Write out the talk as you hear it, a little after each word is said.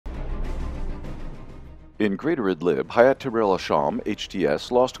In Greater Idlib, Hayat Tahrir al-Sham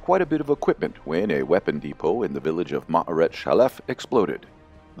HTS lost quite a bit of equipment when a weapon depot in the village of Ma'aret Shalef exploded.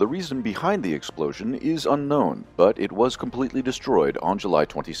 The reason behind the explosion is unknown, but it was completely destroyed on July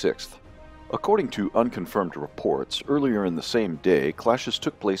 26th. According to unconfirmed reports, earlier in the same day, clashes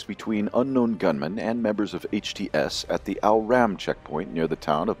took place between unknown gunmen and members of HTS at the Al-Ram checkpoint near the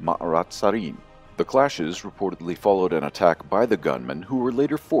town of Ma'arat Sarin. The clashes reportedly followed an attack by the gunmen, who were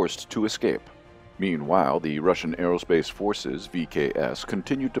later forced to escape. Meanwhile, the Russian Aerospace Forces (VKS)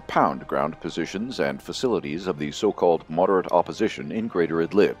 continued to pound ground positions and facilities of the so-called moderate opposition in Greater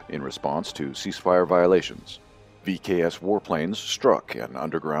Idlib in response to ceasefire violations. VKS warplanes struck an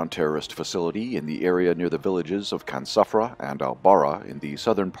underground terrorist facility in the area near the villages of Kansafra and Al-Bara in the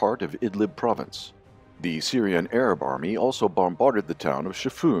southern part of Idlib province. The Syrian Arab Army also bombarded the town of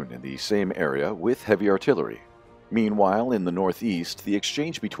Shafun in the same area with heavy artillery. Meanwhile, in the northeast, the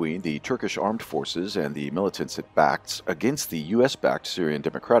exchange between the Turkish armed forces and the militants it backs against the US-backed Syrian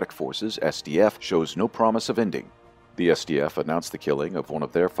Democratic Forces (SDF) shows no promise of ending. The SDF announced the killing of one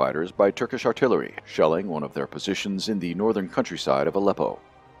of their fighters by Turkish artillery, shelling one of their positions in the northern countryside of Aleppo.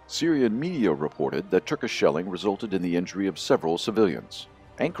 Syrian media reported that Turkish shelling resulted in the injury of several civilians.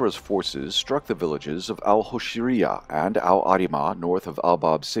 Ankara's forces struck the villages of Al-Hoshiriya and Al-Arima north of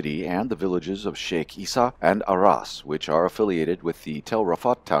Al-Bab city and the villages of Sheikh Isa and Aras, which are affiliated with the Tel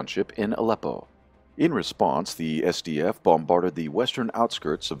Rafat township in Aleppo. In response, the SDF bombarded the western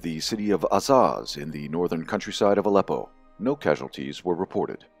outskirts of the city of Azaz in the northern countryside of Aleppo. No casualties were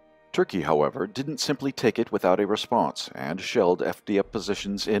reported. Turkey, however, didn't simply take it without a response and shelled FDF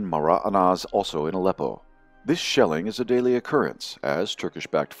positions in Mara'anaz, also in Aleppo. This shelling is a daily occurrence, as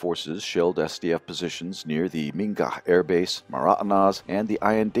Turkish-backed forces shelled SDF positions near the Mingah Air Base, Mara'anaz, and the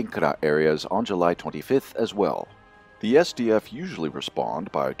Ayan Dinkara areas on July 25th as well. The SDF usually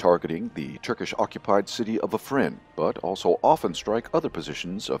respond by targeting the Turkish-occupied city of Afrin, but also often strike other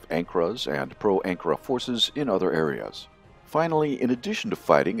positions of Ankara's and pro-Ankara forces in other areas. Finally, in addition to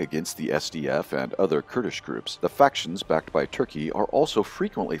fighting against the SDF and other Kurdish groups, the factions backed by Turkey are also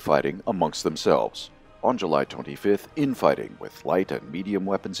frequently fighting amongst themselves. On July 25th, infighting with light and medium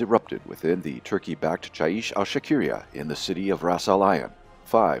weapons erupted within the Turkey-backed Jaish al-Shakiriya in the city of Ras Al Ain.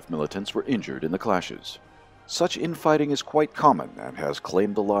 5 militants were injured in the clashes. Such infighting is quite common and has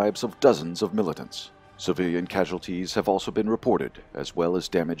claimed the lives of dozens of militants. Civilian casualties have also been reported, as well as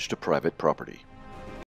damage to private property.